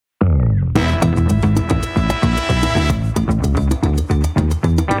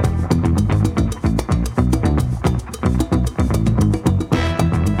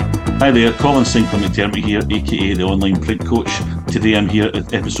Hi there, Colin St. Clement Dermot here, aka the Online Print Coach. Today I'm here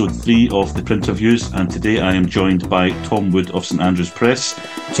at episode 3 of the Print Reviews, and today I am joined by Tom Wood of St Andrews Press.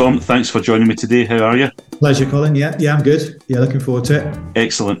 Tom, thanks for joining me today. How are you? Pleasure, Colin. Yeah, I'm good. Yeah, looking forward to it.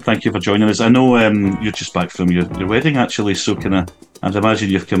 Excellent. Thank you for joining us. I know you're just back from your wedding, actually, so I'd imagine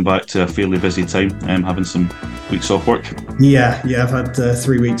you've come back to a fairly busy time, having some weeks off work. Yeah, I've had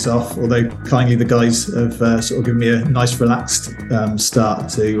 3 weeks off, although kindly the guys have sort of given me a nice relaxed start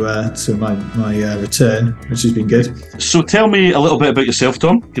to my return, which has been good. So tell me a little bit about yourself,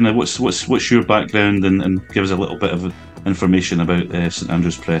 Tom. What's your background, and give us a little bit of information about St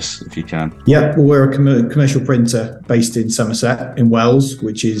Andrews Press, if you can. Yeah, well, we're a commercial printer based in Somerset in Wales,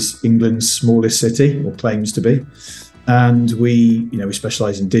 which is England's smallest city, or claims to be. And we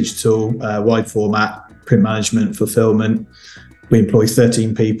specialise in digital, wide format, print management, fulfilment. We employ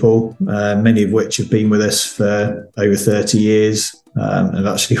 13 people, many of which have been with us for over 30 years and have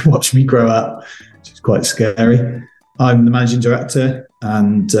actually watched me grow up, which is quite scary. I'm the managing director,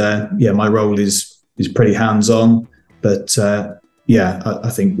 and my role is pretty hands-on. But I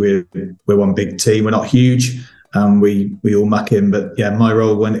think we're one big team. We're not huge. We all muck in, but my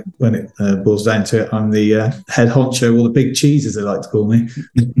role when it boils down to it, I'm the head honcho, or the big cheese, as they like to call me.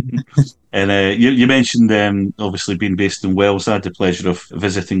 And you mentioned obviously being based in Wales. I had the pleasure of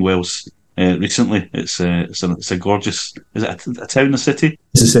visiting Wales recently. It's a gorgeous. Is it a town, a city?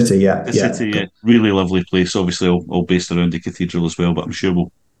 It's a city, yeah. City, really lovely place. Obviously, all based around the cathedral as well. But I'm sure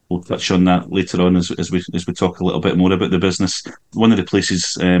we'll touch on that later on as we talk a little bit more about the business. One of the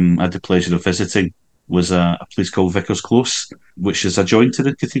places I had the pleasure of visiting was a place called Vicar's Close, which is adjoined to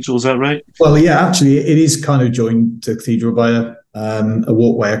the cathedral. Is that right? Well, yeah, actually, it is kind of joined to the cathedral by a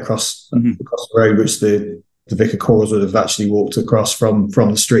walkway across the road, which the vicar chorals would have actually walked across from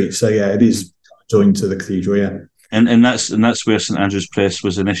the street. So yeah, it is joined to the cathedral. Yeah. And that's where St Andrews Press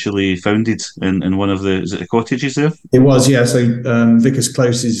was initially founded, in one of the cottages there? It was, yeah. So Vicar's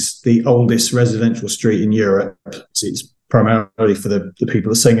Close is the oldest residential street in Europe. So it's primarily for the people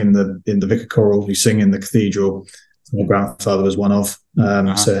that sing in the vicar choral, who sing in the cathedral. My grandfather was one of.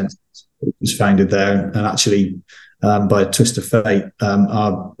 So it was founded there, and actually by a twist of fate,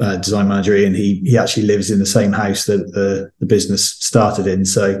 our design manager Ian, he actually lives in the same house that the business started in.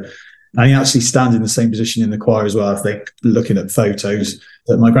 So. And he actually stands in the same position in the choir as well, I think, looking at photos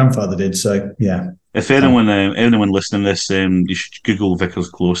that my grandfather did. So, yeah. If anyone listening to this, you should Google Vicar's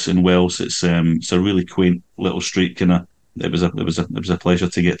Close in Wales. It's a really quaint little street. It was a pleasure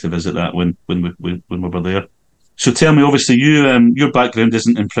to get to visit that when we were there. So tell me, obviously, your background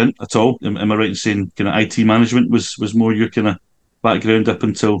isn't in print at all. Am I right in saying kind of IT management was more your kind of background up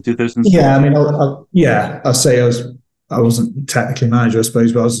until 2000? Yeah, I mean, I'll say I wasn't technically manager, I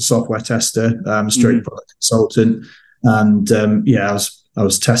suppose, but I was a software tester, stroke product consultant, and I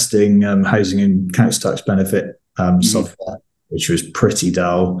was testing housing and council tax benefit software, which was pretty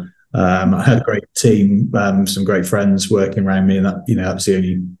dull. I had a great team, some great friends working around me, and that was the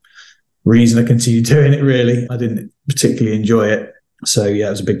only reason I continued doing it. Really, I didn't particularly enjoy it, so yeah, it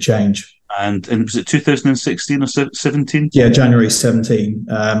was a big change. And was it 2016 or 17? Yeah, January 17.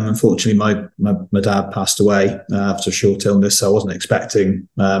 Unfortunately, my dad passed away after a short illness, so I wasn't expecting.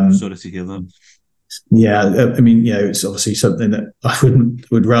 Sorry to hear that. Yeah, I mean, it's obviously something that I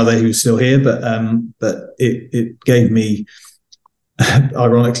would rather he was still here, but it gave me,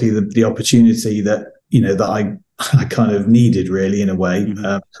 ironically, the opportunity that that I kind of needed, really, in a way,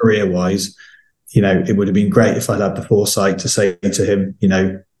 career-wise. It would have been great if I'd had the foresight to say to him,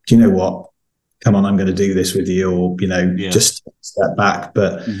 do you know what? Come on, I'm going to do this with you, or just step back.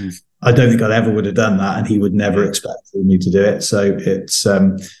 But I don't think I ever would have done that, and he would never expect me to do it. So it's,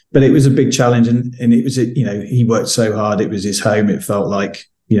 but it was a big challenge, and it was, he worked so hard. It was his home. It felt like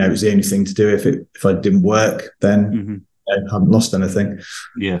it was the only thing to do. If I didn't work, then I hadn't lost anything.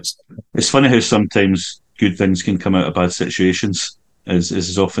 Yeah, it's funny how sometimes good things can come out of bad situations, as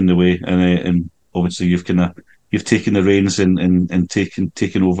is often the way, and obviously you've taken the reins and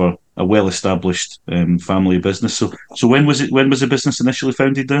taken over a well-established family business. So when was the business initially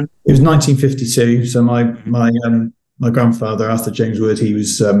founded then? It was 1952. So my grandfather, Arthur James Wood, he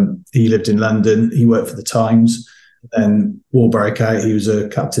lived in London. He worked for the Times. Then war broke out. He was a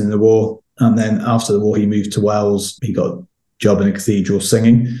captain in the war, and then after the war, he moved to Wales. He got a job in a cathedral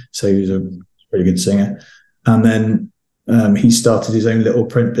singing. So he was a pretty good singer, and then. He started his own little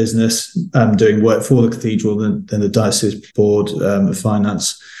print business, doing work for the cathedral, then the diocese board of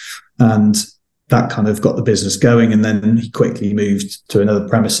finance, and that kind of got the business going. And then he quickly moved to another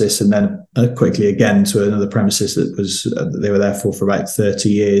premises, and then quickly again to another premises that they were there for about 30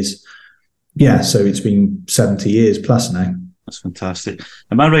 years. Yeah, so it's been 70 years plus now. That's fantastic.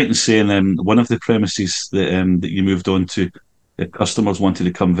 Am I right in saying one of the premises that you moved on to, if customers wanted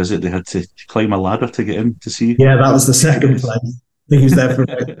to come visit, they had to climb a ladder to get in to see? Yeah, that was the second place. I think he was there for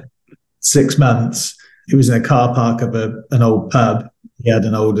about 6 months. It was in a car park of an old pub. He had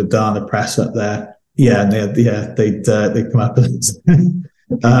an old Adana press up there. Yeah, and they'd come up. Can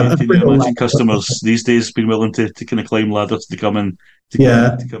you imagine customers these days being willing to kind of climb ladders to come and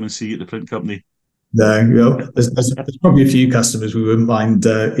to come and see at the print company? No, there's probably a few customers we wouldn't mind,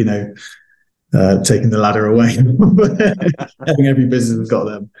 taking the ladder away. Having every business has got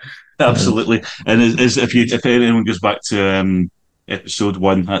them. Absolutely. And if anyone goes back to episode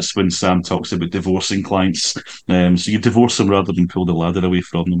 1, that's when Sam talks about divorcing clients. So you divorce them rather than pull the ladder away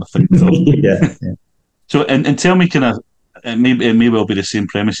from them, I think. Yeah. So, and tell me, kind of, it may well be the same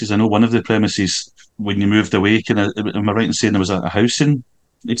premises. I know one of the premises when you moved away, kind of, am I right in saying there was a housing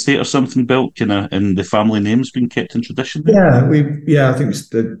estate or something built, kind of, and the family name's been kept in tradition? I think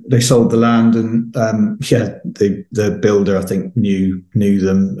they sold the land, and the builder, I think, knew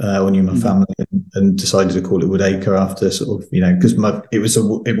them or knew my family, and decided to call it Woodacre after sort of, because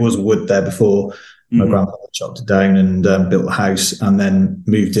it was wood there before. My grandfather chopped it down and built a house, and then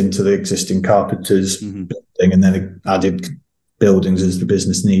moved into the existing carpenters building, and then added buildings as the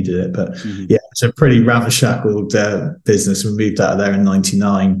business needed it. But it's a pretty ramshackle business. We moved out of there in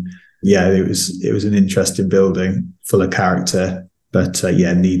 '99. Yeah, it was an interesting building, full of character, but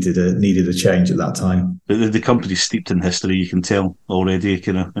needed a change at that time. The company's steeped in history. You can tell already,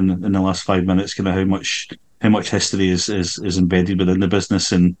 kind of, in the last 5 minutes, kind of how much history is embedded within the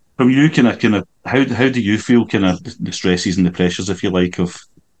business. And from you, kind of, how do you feel, kind of, the stresses and the pressures, if you like, of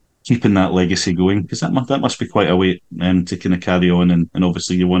keeping that legacy going? Because that must be quite a weight to kind of carry on, and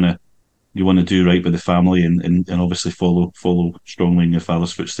obviously you want to do right by the family, and obviously follow strongly in your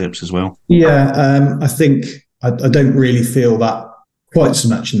father's footsteps as well. Yeah, I think I don't really feel that quite so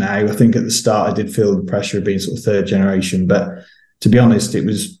much now. I think at the start I did feel the pressure of being sort of third generation, but to be honest, it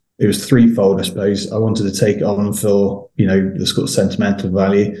was threefold, I suppose. I wanted to take it on for, the sort of sentimental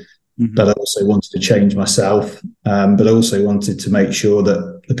value, but I also wanted to change myself. But I also wanted to make sure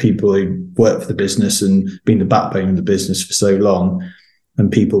that the people who worked for the business and been the backbone of the business for so long,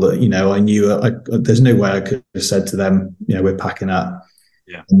 and people that, I knew, there's no way I could have said to them, we're packing up.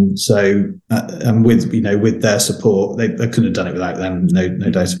 Yeah. And so, and with their support, they couldn't have done it without them, no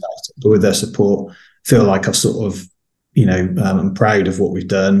doubt about it. But with their support, I feel like I've sort of, I'm proud of what we've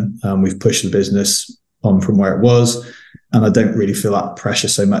done. We've pushed the business on from where it was, and I don't really feel that pressure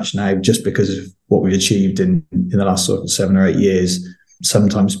so much now, just because of what we achieved in the last sort of 7 or 8 years.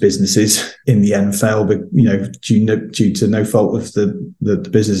 Sometimes businesses in the end fail, but due to no fault of the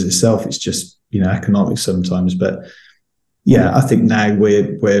business itself. It's just economics sometimes. But yeah, I think now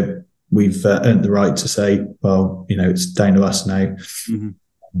we've earned the right to say, well, it's down to us now.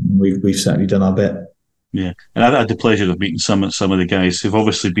 We've certainly done our bit. Yeah, and I had the pleasure of meeting some of the guys who've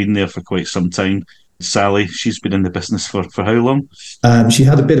obviously been there for quite some time. Sally, she's been in the business for how long? She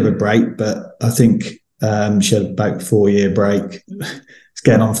had a bit of a break, but I think she had about a 4-year break. It's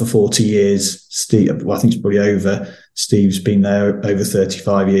getting on for 40 years. Steve, I think it's probably over. Steve's been there over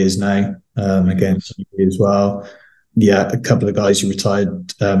 35 years now. Again, as well. Yeah, a couple of guys who retired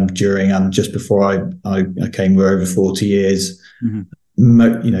during and just before I came were over 40 years.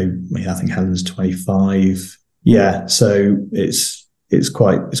 I think Helen's 25. Yeah, so it's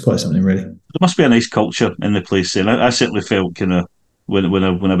quite something, really. There must be a nice culture in the place, and I certainly felt, kind of, when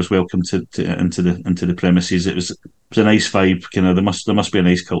I was welcomed into the premises, it was a nice vibe. Kind of, there must be a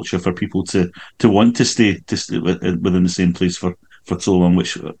nice culture for people to want to stay within the same place for so long,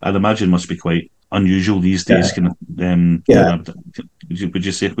 which I'd imagine must be quite unusual these days. Yeah.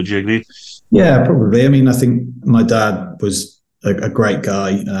 Would you agree? Yeah, probably. I mean, I think my dad was a great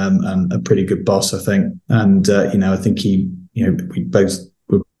guy, and a pretty good boss, I think. And I think we both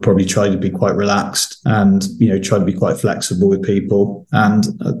would probably try to be quite relaxed, and try to be quite flexible with people. And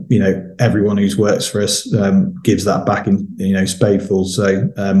everyone who works for us gives that back in spadeful.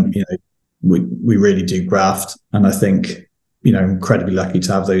 So we really do graft, and I think incredibly lucky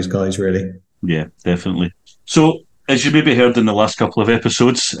to have those guys, really. Yeah, definitely. So, as you maybe heard in the last couple of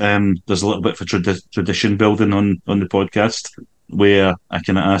episodes, there's a little bit of tradition building on the podcast, where I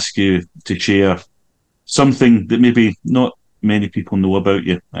can ask you to share something that maybe not many people know about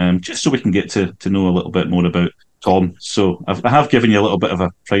you, just so we can get to know a little bit more about Tom. So I have given you a little bit of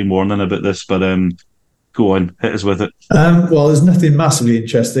a prime warning about this, but go on, hit us with it. Well, there's nothing massively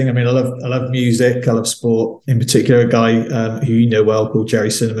interesting. I mean, I love music, I love sport. In particular, a guy who you know well called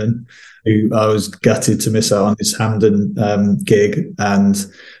Jerry Cinnamon, who I was gutted to miss out on his Hampden gig, and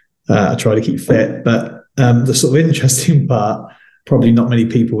I try to keep fit. But The sort of interesting part, probably not many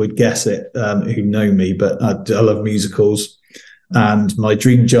people would guess it who know me, but I love musicals. And my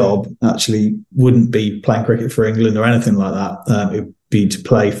dream job actually wouldn't be playing cricket for England or anything like that. It would be to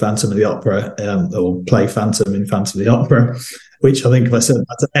play Phantom of the Opera or play Phantom in Phantom of the Opera, which I think if I said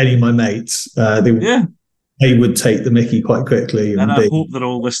that to any of my mates, they would take the mickey quite quickly. And I hope they're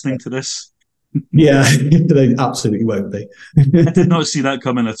all listening to this. Yeah, they absolutely won't be. I did not see that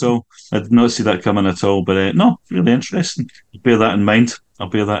coming at all. But no, really interesting. Bear that in mind. I'll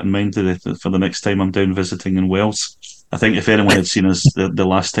bear that in mind for the next time I'm down visiting in Wales. I think if anyone had seen us the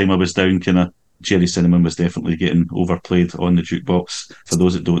last time I was down, Jerry Cinnamon was definitely getting overplayed on the jukebox. For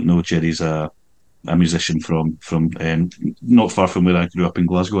those that don't know, Jerry's a musician from not far from where I grew up in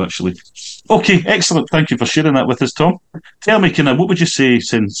Glasgow, actually. Okay, excellent. Thank you for sharing that with us, Tom. Tell me, what would you say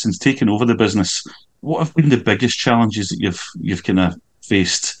since taking over the business? What have been the biggest challenges that you've kind of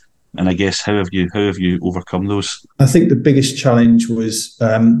faced? And I guess how have you overcome those? I think the biggest challenge was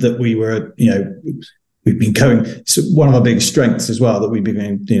that we were, we've been going. It's one of our biggest strengths as well that we've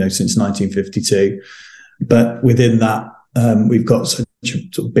been going, since 1952. But within that, we've got such a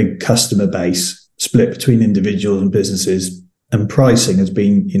sort of big customer base split between individuals and businesses, and pricing has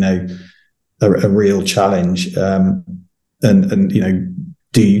been, a real challenge. Do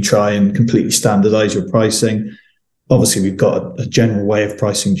you try and completely standardize your pricing? Obviously, we've got a general way of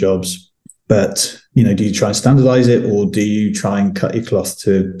pricing jobs, but do you try and standardize it, or do you try and cut your cloth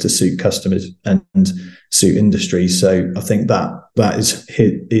to suit customers and suit industries? So I think that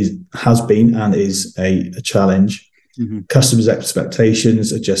has been and is a challenge. Mm-hmm. Customers'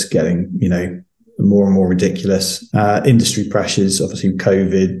 expectations are just getting, more and more ridiculous. Industry pressures, obviously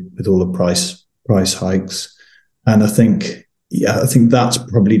COVID with all the price hikes. And I think that's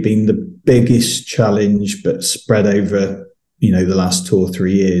probably been the biggest challenge, but spread over, the last 2 or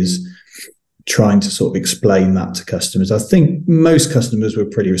 3 years, trying to sort of explain that to customers. I think most customers were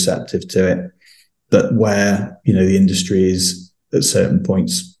pretty receptive to it, but where, the industry is at certain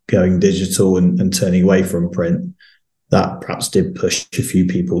points going digital and turning away from print, that perhaps did push a few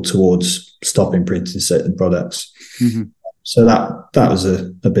people towards stopping printing certain products. Mm-hmm. So that was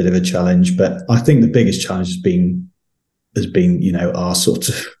a bit of a challenge. But I think the biggest challenge has been, our sort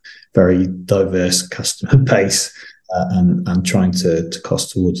of very diverse customer base and trying to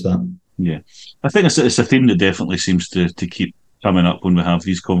cost towards that. Yeah, I think it's a theme that definitely seems to keep coming up when we have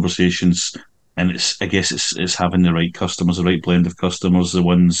these conversations. And I guess it's having the right customers, the right blend of customers, the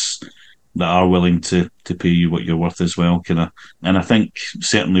ones that are willing to pay you what you're worth as well, And I think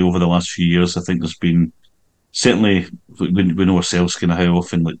certainly over the last few years, I think there's been certainly we know ourselves how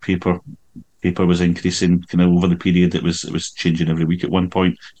often like paper was increasing over the period. It was changing every week at one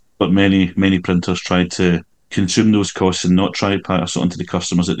point, but many printers tried to consume those costs and not try to pass it on to the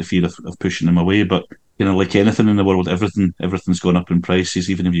customers at the fear of pushing them away. But like anything in the world, everything's gone up in prices.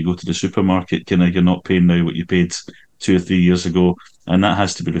 Even if you go to the supermarket, you're not paying now what you paid 2 or 3 years ago, and that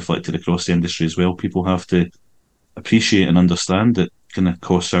has to be reflected across the industry as well. People have to appreciate and understand that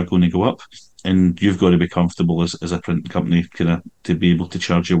costs are going to go up, and you've got to be comfortable as a print company to be able to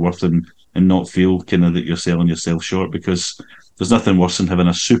charge your worth and not feel that you're selling yourself short, because there's nothing worse than having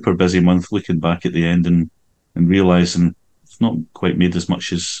a super busy month, looking back at the end and realising it's not quite made as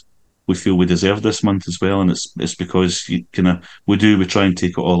much as we feel we deserve this month as well. And it's because we try and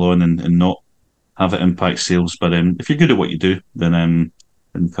take it all on and not have it impact sales. But if you're good at what you do, then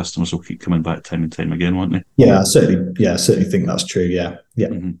customers will keep coming back time and time again, won't they? Yeah, I certainly think that's true. Yeah.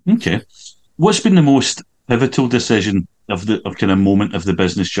 Mm-hmm. Okay. What's been the most pivotal decision of moment of the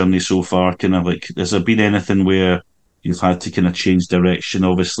business journey so far? Has there been anything where you've had to change direction?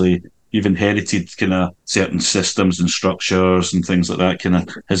 Obviously, you've inherited certain systems and structures and things like that.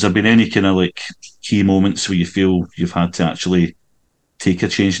 Has there been any key moments where you feel you've had to actually take a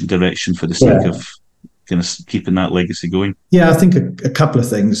change in direction for the sake of keeping that legacy going? Yeah, I think a couple of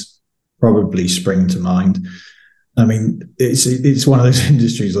things probably spring to mind. I mean, it's one of those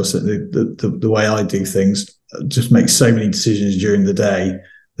industries, also the way I do things, just make so many decisions during the day.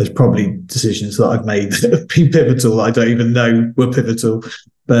 There's probably decisions that I've made that have been pivotal that I don't even know were pivotal.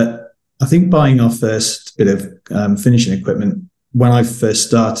 But I think buying our first bit of finishing equipment, when I first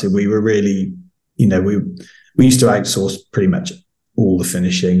started, we were really, we used to outsource pretty much all the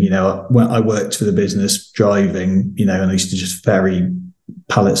finishing. When I worked for the business driving, and I used to just ferry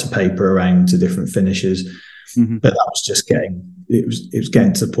pallets of paper around to different finishers. Mm-hmm. But that was just getting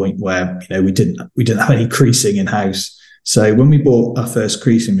to the point where we didn't have any creasing in house. So when we bought our first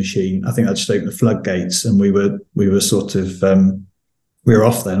creasing machine, I think that just opened the floodgates, and we were sort of we were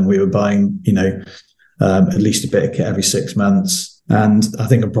off then. We were buying at least a bit of kit every 6 months, And I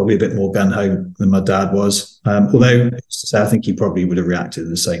think I'm probably a bit more gung-ho than my dad was. Although, to say, I think he probably would have reacted in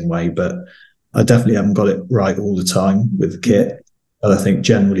the same way, but I definitely haven't got it right all the time with the kit. But I think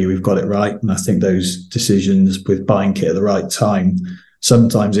generally we've got it right. And I think those decisions with buying kit at the right time,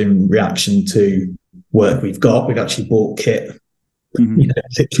 sometimes in reaction to work we've actually bought kit,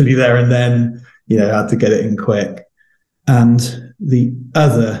 literally there and then, had to get it in quick. And the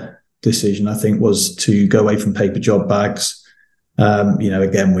other decision, I think, was to go away from paper job bags.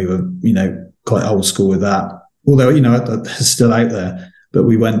 Again, we were, quite old school with that. Although, it's still out there, but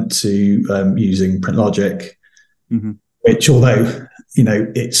we went to using PrintLogic, which, although,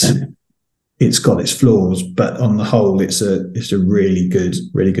 it's got its flaws, but on the whole, it's a really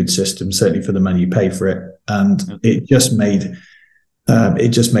good system, certainly for the money you pay for it. And it just made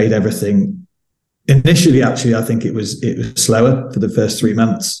everything. Initially, actually, I think it was slower for the first 3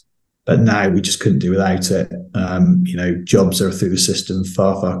 months, but now we just couldn't do without it. Jobs are through the system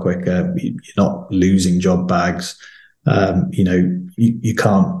far quicker. You're not losing job bags. You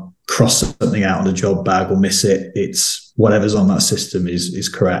can't cross something out on a job bag or miss it. It's whatever's on that system is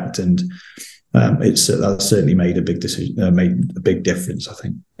correct, and that certainly made a big decision, made a big difference, I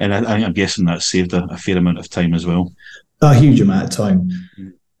think. And I'm guessing that saved a fair amount of time as well. A huge amount of time.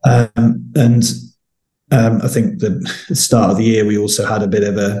 I think the start of the year we also had a bit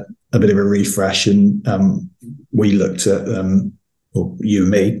of a refresh, and we looked at, or you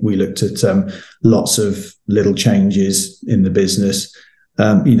and me, we looked at lots of little changes in the business.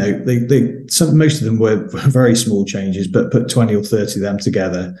 Most of them were very small changes, but put 20 or 30 of them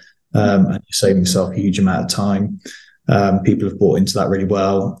together, and you're saving yourself a huge amount of time. People have bought into that really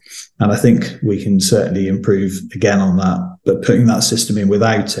well, and I think we can certainly improve again on that. But putting that system in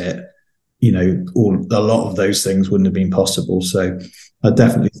without it, a lot of those things wouldn't have been possible. So I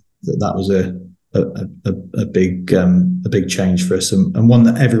definitely think that was a big change for us, and one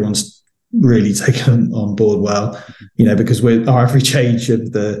that everyone's really taken on board well. Because our average age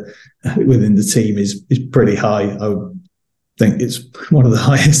within the team is pretty high. I would think it's one of the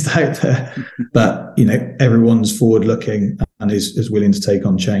highest out there, but everyone's forward looking and is willing to take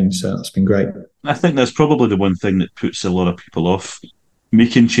on change, so that's been great. I think that's probably the one thing that puts a lot of people off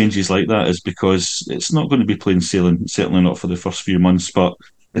making changes like that, is because it's not going to be plain sailing, certainly not for the first few months. But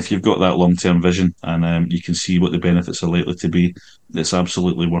if you've got that long-term vision and you can see what the benefits are likely to be, it's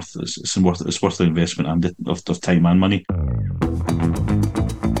absolutely worth it. It's worth the investment of time and money.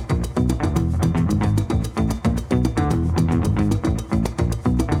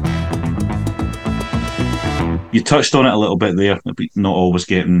 You touched on it a little bit there, not always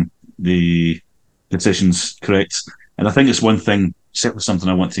getting the decisions correct. And I think it's one thing, certainly something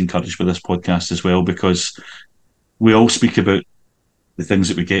I want to encourage with this podcast as well, because we all speak about the things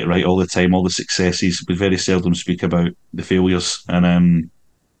that we get right all the time, all the successes. We very seldom speak about the failures. And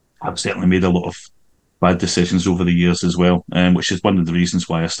I've certainly made a lot of bad decisions over the years as well, which is one of the reasons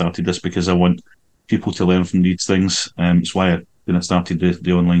why I started this, because I want people to learn from these things. It's why I started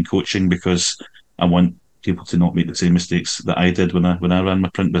the online coaching, because I want people to not make the same mistakes that I did when I ran my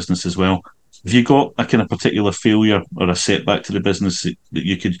print business as well. Have you got a kind of particular failure or a setback to the business that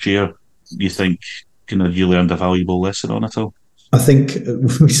you could share, you think kind of you learned a valuable lesson on at all? I think I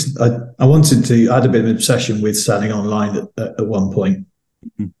had a bit of an obsession with selling online at one point.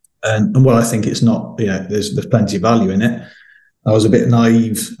 And while I think it's not, there's plenty of value in it, I was a bit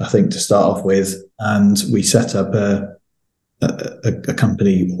naive, I think, to start off with. And we set up a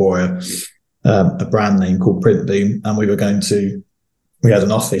company or a brand name called Printboom, and we had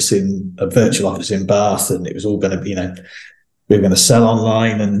a virtual office in Bath, and it was all going to be, we were going to sell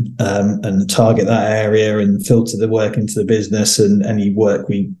online and target that area and filter the work into the business, and any work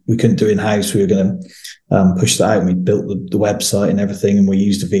we couldn't do in-house, we were going to push that out. And we built the website and everything, and we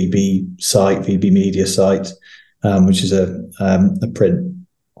used a VB Media site, which is a print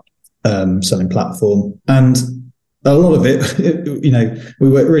selling platform. And a lot of it, we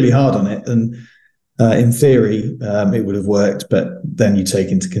worked really hard on it, and in theory, it would have worked, but then you take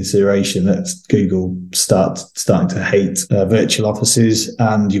into consideration that Google starting to hate virtual offices,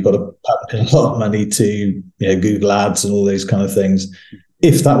 and you've got to pump in a lot of money to Google Ads and all those kind of things.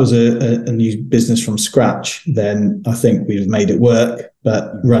 If that was a new business from scratch, then I think we'd have made it work.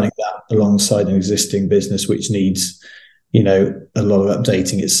 But running that alongside an existing business, which needs a lot of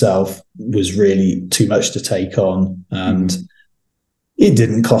updating itself, was really too much to take on. And it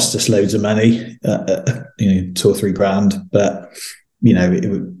didn't cost us loads of money, $2 or $3 grand, but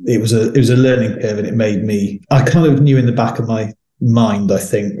it was a learning curve, and it made me. I kind of knew in the back of my mind, I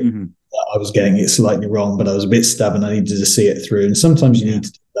think, that I was getting it slightly wrong, but I was a bit stubborn. I needed to see it through, and sometimes you need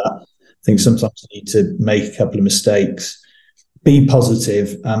to do that. I think sometimes you need to make a couple of mistakes be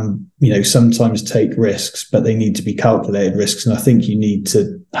positive and, sometimes take risks, but they need to be calculated risks. And I think you need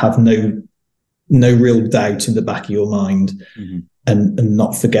to have no real doubt in the back of your mind, mm-hmm. and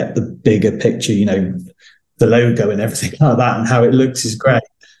not forget the bigger picture, the logo and everything like that and how it looks is great.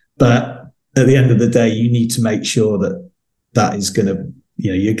 But at the end of the day, you need to make sure that is going to,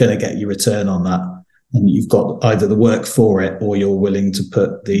 you're going to get your return on that. And you've got either the work for it or you're willing to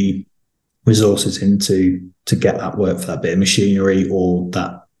put the resources into to get that work for that bit of machinery or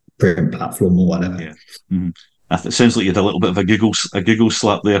that print platform or whatever. Yeah. Mm-hmm. It sounds like you had a little bit of a Google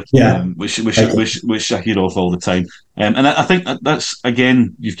slap there, which I hear of all the time. And I think that's,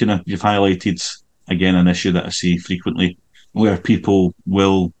 again, you've highlighted again an issue that I see frequently, where people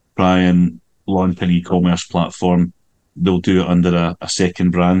will try and launch an e-commerce platform. They'll do it under a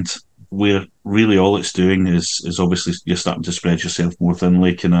second brand, where really all it's doing is obviously you're starting to spread yourself more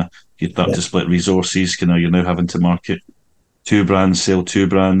thinly. You're starting to split resources. You're now having to market two brands, sell two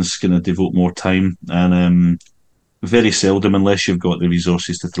brands, devote more time, and very seldom, unless you've got the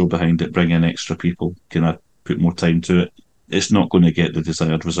resources to throw behind it, bring in extra people, put more time to it, it's not going to get the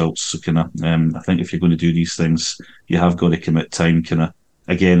desired results. So I think if you're going to do these things, you have got to commit time.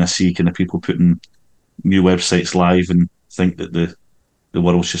 Again, I see people putting new websites live and think that the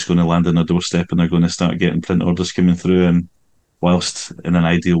world's just going to land on their doorstep and they're going to start getting print orders coming through. And whilst in an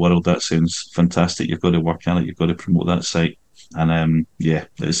ideal world that sounds fantastic, you've got to work on it, you've got to promote that site. And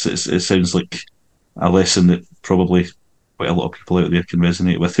it sounds like a lesson that probably quite a lot of people out there can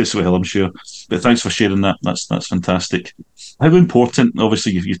resonate with as well, I'm sure. But thanks for sharing that. That's fantastic. How important?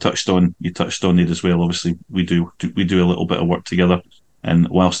 Obviously, you touched on it as well. Obviously, we do a little bit of work together. And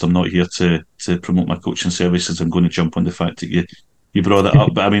whilst I'm not here to promote my coaching services, I'm going to jump on the fact that you brought it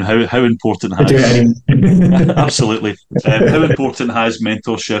up. But I mean, how important has absolutely how important has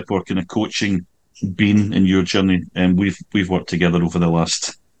mentorship or coaching been in your journey? And we've worked together over the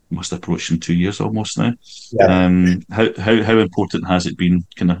last, must approaching 2 years almost now. Yeah. How important has it been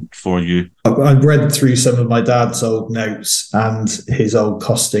for you? I've read through some of my dad's old notes and his old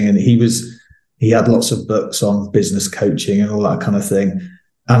costing, and he had lots of books on business coaching and all that kind of thing.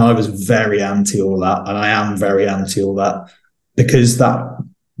 And I was very anti all that, and I am very anti all that, because that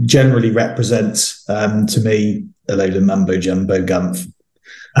generally represents to me a load of mumbo jumbo gumph.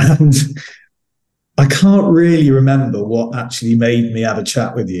 And I can't really remember what actually made me have a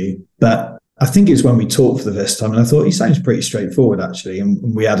chat with you, but I think it's when we talked for the first time, and I thought he sounds pretty straightforward actually, and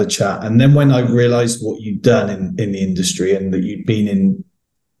we had a chat. And then when I realised what you'd done in the industry and that you'd been in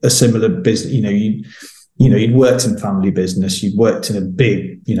a similar business, you'd worked in family business, you'd worked in a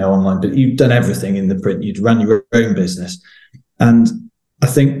big, online, but you'd done everything in the print, you'd run your own business. And I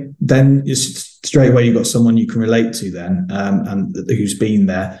think then straight away you've got someone you can relate to then, and who's been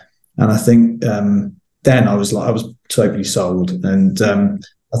there. And I think then I was totally sold. And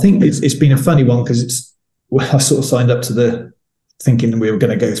I think it's been a funny one, because I sort of signed up to thinking we were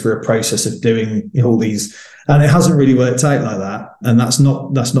going to go through a process of doing all these, and it hasn't really worked out like that. And that's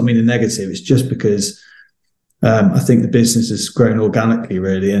not meaning negative. It's just because I think the business has grown organically,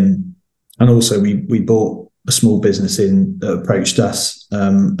 really, and also we bought a small business that approached us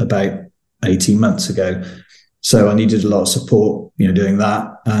about 18 months ago. So I needed a lot of support, doing that.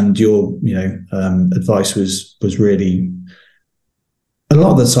 And your, advice was really, a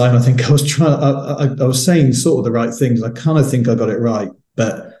lot of the time, I think I was I was saying sort of the right things. I kind of think I got it right,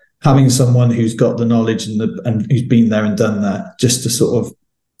 but having someone who's got the knowledge and who's been there and done that, just to sort of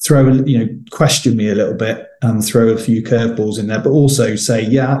question me a little bit and throw a few curveballs in there, but also say,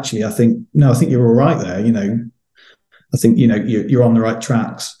 yeah, actually, I think you're all right there. I think, you're on the right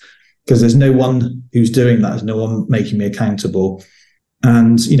tracks, because there's no one who's doing that. There's no one making me accountable.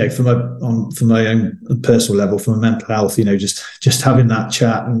 And, from my own personal level, from a mental health, just having that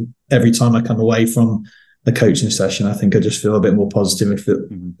chat, and every time I come away from a coaching session, I think I just feel a bit more positive and feel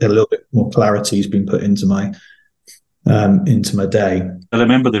a little bit more clarity has been put into my day. I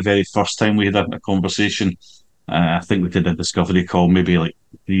remember the very first time we had a conversation. I think we did a discovery call maybe like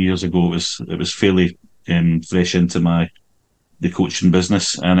 3 years ago. It was fairly fresh into the coaching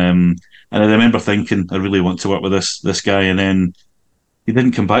business, and I remember thinking, I really want to work with this guy, and then he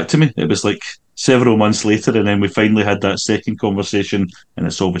didn't come back to me. It was like several months later, and then we finally had that second conversation, and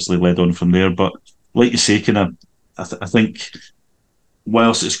it's obviously led on from there. But like you say, I think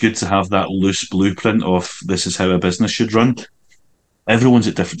whilst it's good to have that loose blueprint of this is how a business should run, everyone's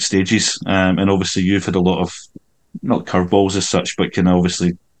at different stages, and obviously you've had a lot of, not curveballs as such, but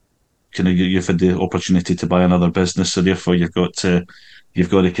obviously you've had the opportunity to buy another business, so therefore you've got to be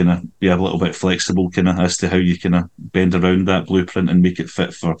a little bit flexible as to how you bend around that blueprint and make it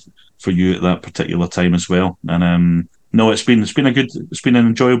fit for you at that particular time as well. And No, it's been an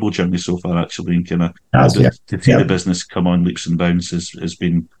enjoyable journey so far actually, and kind of Yeah. to see the Yeah. business come on leaps and bounds has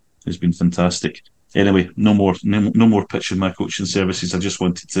been fantastic. Anyway, no more pitching my coaching services. I just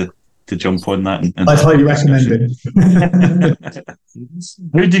wanted to jump on that and I'd have highly that recommend discussion. it.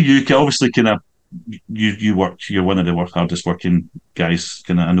 How do you obviously kind of you work? You're one of the hardest working guys.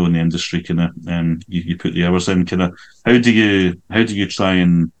 Kind of, I know in the industry. Kind of, you put the hours in. Kind of, how do you try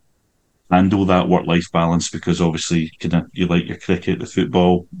and handle that work life balance? Because obviously, kind of, you like your cricket, the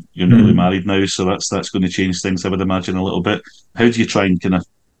football. You're newly Mm. married now, so that's going to change things. I would imagine a little bit. How do you try and kind of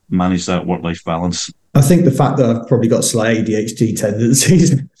manage that work life balance? I think the fact that I've probably got slight ADHD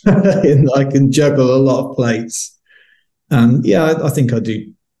tendencies in that I can juggle a lot of plates. And yeah, I think I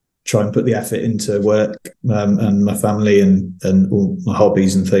do try and put the effort into work and my family and all my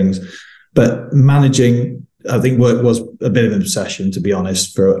hobbies and things. But managing, I think work was a bit of an obsession, to be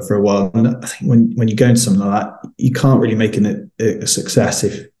honest, for a while. And I think when you go into something like that, you can't really make it a success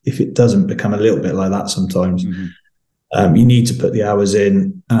if it doesn't become a little bit like that sometimes. Mm-hmm. You need to put the hours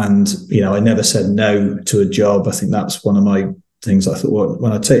in, and I never said no to a job. I think that's one of my things. I thought, well,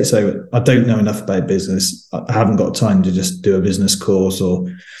 when I take so I don't know enough about business. I haven't got time to just do a business course, or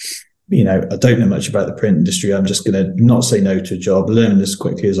I don't know much about the print industry. I'm just going to not say no to a job, learn as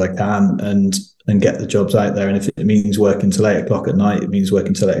quickly as I can, and get the jobs out there. And if it means working till 8 o'clock at night, it means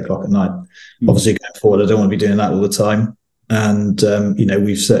working till 8 o'clock at night. Mm-hmm. Obviously, going forward, I don't want to be doing that all the time, and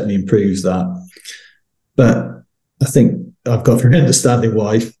we've certainly improved that, but I think I've got a very understanding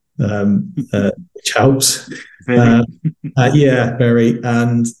wife, which helps. Yeah, very.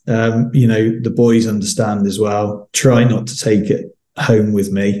 And, the boys understand as well. Try not to take it home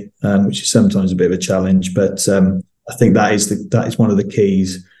with me, which is sometimes a bit of a challenge. But I think that is one of the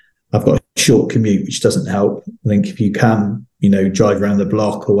keys. I've got a short commute, which doesn't help. I think if you can, drive around the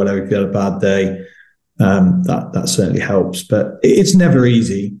block or whatever, if you had a bad day, that certainly helps. But it's never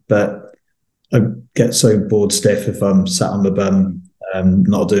easy. But I get so bored stiff if I'm sat on the bum,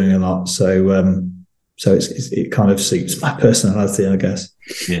 not doing a lot. So it kind of suits my personality, I guess.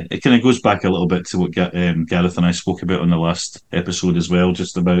 Yeah, it kind of goes back a little bit to what Gareth and I spoke about on the last episode as well,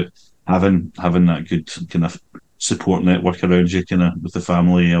 just about having that good kind of support network around you, kind of with the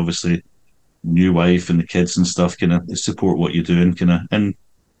family, obviously, new wife and the kids and stuff, kind of support what you're doing, kind of, and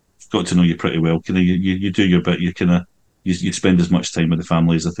got to know you pretty well. Kind of, you do your bit. You kind of you spend as much time with the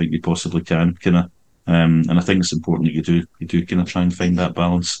family as I think you possibly can, kind of, and I think it's important that you do kind of try and find that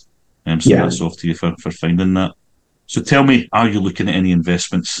balance. So that's off to you for finding that. So tell me, are you looking at any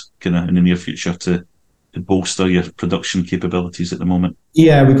investments kind of in the near future to bolster your production capabilities at the moment?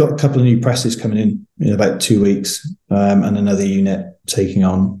 Yeah, we've got a couple of new presses coming in about 2 weeks, and another unit taking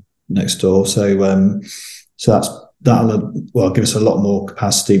on next door. So that'll give us a lot more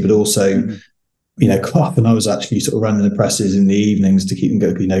capacity, but also, quite often I was actually sort of running the presses in the evenings to keep them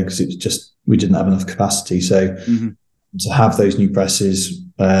going, because it was just, we didn't have enough capacity. So to have those new presses,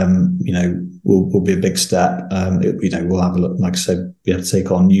 will be a big step. We'll have a look, like I said, we have to take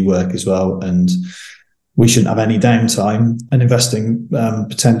on new work as well, and we shouldn't have any downtime. And investing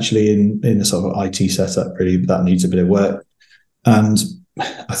potentially in a sort of IT setup, really, that needs a bit of work. And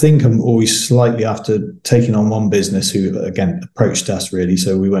I think I'm always slightly after taking on one business who, again, approached us really,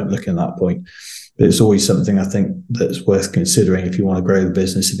 so we weren't looking at that point. But it's always something I think that's worth considering if you want to grow the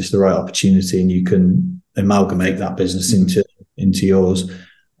business, if it's the right opportunity and you can amalgamate that business into yours.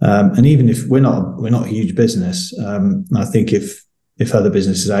 And even if we're not a huge business, I think if other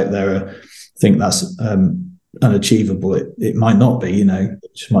businesses out there think that's unachievable, it might not be.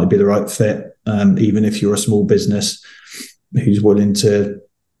 It just might be the right fit. Even if you're a small business who's willing to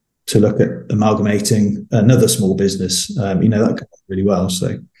look at amalgamating another small business, that could work really well.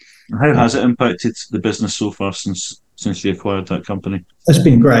 So, how has it impacted the business so far since you acquired that company? It's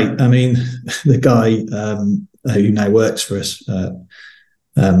been great. I mean, the guy who now works for us,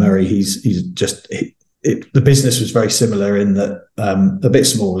 Murray, the business was very similar in that a bit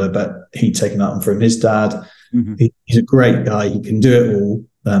smaller, but he'd taken that on from his dad. Mm-hmm. He's a great guy. He can do it all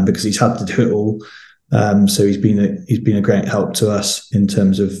because he's had to do it all. So he's been a great help to us in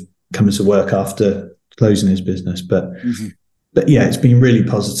terms of coming to work after closing his business. But yeah, it's been really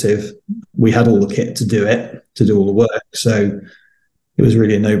positive. We had all the kit to do all the work. So it was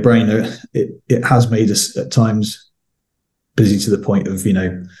really a no-brainer. It has made us at times busy to the point of,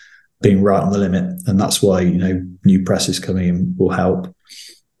 being right on the limit. And that's why, new presses coming in will help.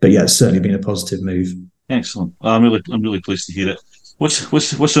 But yeah, it's certainly been a positive move. Excellent. I'm really pleased to hear it.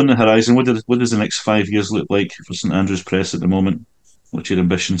 What's on the horizon? What does the next 5 years look like for St Andrews Press at the moment? What's your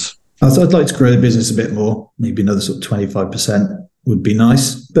ambitions? I'd like to grow the business a bit more, maybe another sort of 25%. would be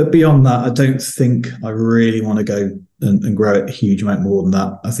nice. But beyond that, I don't think I really want to go and grow it a huge amount more than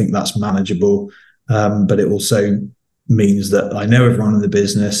that. I think that's manageable. But it also means that I know everyone in the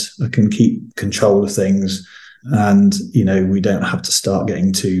business. I can keep control of things, and we don't have to start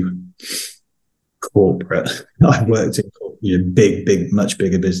getting too corporate. I worked in big, much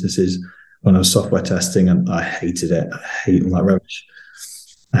bigger businesses when I was software testing, and I hated it. I hate all that rubbish.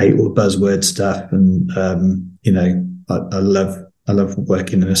 I hate all the buzzword stuff, and I love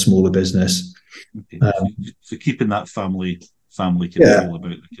working in a smaller business. Okay. So keeping that family kind of feel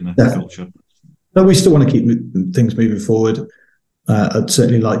about the kind of culture. But we still want to keep things moving forward. I'd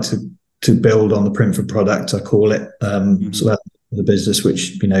certainly like to build on the print for product, I call it, so that the business,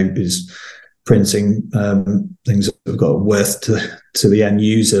 which is printing things that have got a worth to the end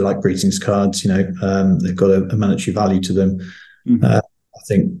user, like greetings cards. They've got a monetary value to them. I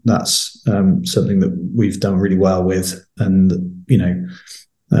think that's something that we've done really well with, and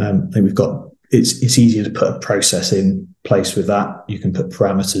I think we've got. It's easier to put a process in place with that. You can put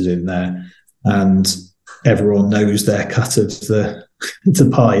parameters in there, and everyone knows their cut of the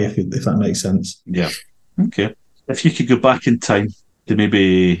pie, if that makes sense. Yeah. Okay. If you could go back in time to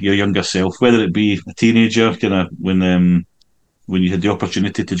maybe your younger self, whether it be a teenager, kind of when you had the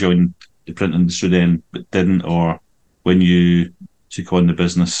opportunity to join the print industry then, but didn't, or when you took on the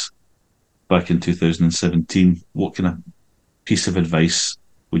business back in 2017, what kind of piece of advice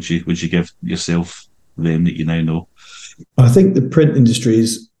would you give yourself then that you now know? I think the print industry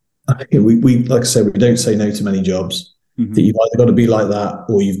is, we like I said, we don't say no to many jobs. That you've either got to be like that,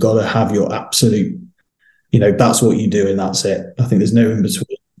 or you've got to have your absolute, that's what you do and that's it. I think there's no in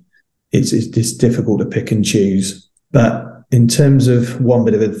between. It's difficult to pick and choose. But in terms of one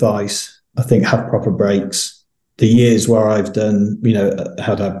bit of advice, I think have proper breaks. The years where I've done,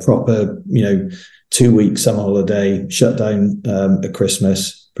 had a proper, 2 weeks summer holiday, shut down at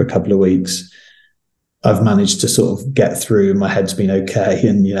Christmas for a couple of weeks, I've managed to sort of get through. My head's been okay,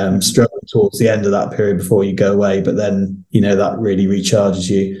 and I'm struggling towards the end of that period before you go away. But then that really recharges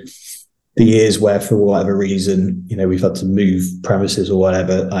you. The years where, for whatever reason, we've had to move premises or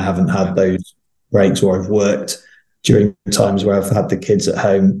whatever, I haven't had those breaks, or I've worked during times where I've had the kids at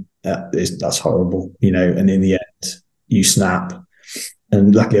home. That's horrible, And in the end, you snap.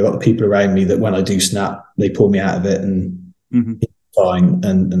 And luckily, I've got the people around me that when I do snap, they pull me out of it, and it's fine.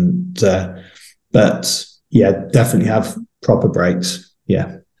 But yeah, definitely have proper breaks.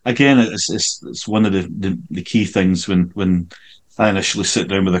 Yeah. Again, it's one of the key things when I initially sit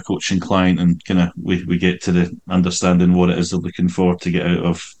down with a coaching client, and kind of we get to the understanding what it is they're looking for to get out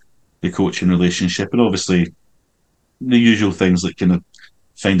of the coaching relationship, and obviously the usual things like kind of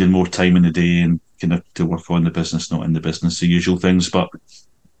finding more time in the day and kind of to work on the business, not in the business, the usual things. But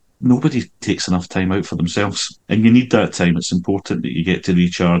nobody takes enough time out for themselves, and you need that time. It's important that you get to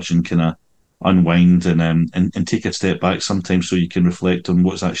recharge and kind of unwind and take a step back sometimes, so you can reflect on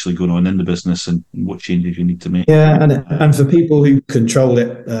what's actually going on in the business and what changes you need to make. Yeah, and for people who control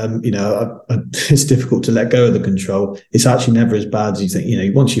it, it's difficult to let go of the control. It's actually never as bad as you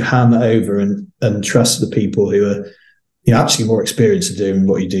think. Once you hand that over and trust the people who are actually more experienced at doing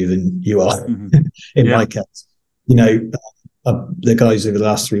what you do than you are. In my case, the guys over the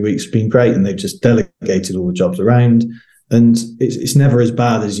last 3 weeks have been great, and they've just delegated all the jobs around. And it's never as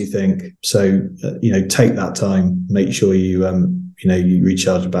bad as you think. So, take that time, make sure you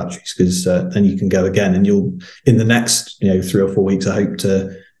recharge the batteries, because then you can go again. And you'll, in the next, 3 or 4 weeks, I hope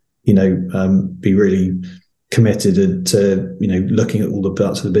to, be really committed to, looking at all the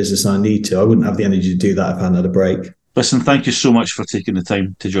parts of the business I need to. I wouldn't have the energy to do that if I hadn't had a break. Listen, thank you so much for taking the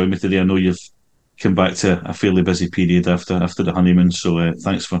time to join me today. I know you've come back to a fairly busy period after the honeymoon, so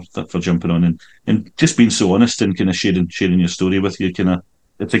thanks for jumping on and just being so honest and kind of sharing your story with you.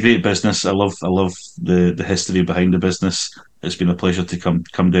 It's a great business. I love the history behind the business. It's been a pleasure to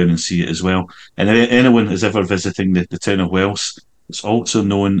come down and see it as well. And if anyone is ever visiting the town of Wells, it's also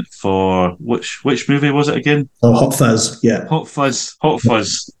known for which movie was it again? Oh, Hot Fuzz. Yeah, Hot Fuzz.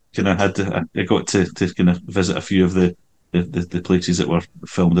 I got to kind of visit a few of the places that were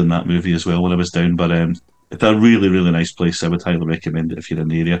filmed in that movie as well when I was down. But it's a really, really nice place. I would highly recommend it if you're in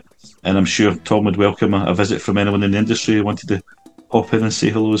the area. And I'm sure Tom would welcome a visit from anyone in the industry who wanted to pop in and say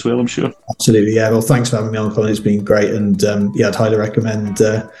hello as well, I'm sure. Absolutely, yeah. Well, thanks for having me on, Colin. It's been great. And I'd highly recommend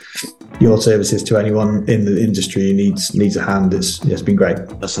your services to anyone in the industry who needs a hand. It's been great.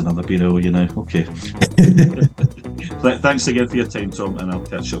 That's another beer, okay. Thanks again for your time, Tom, and I'll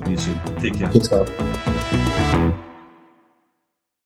catch up with you soon. Take care. Good stuff.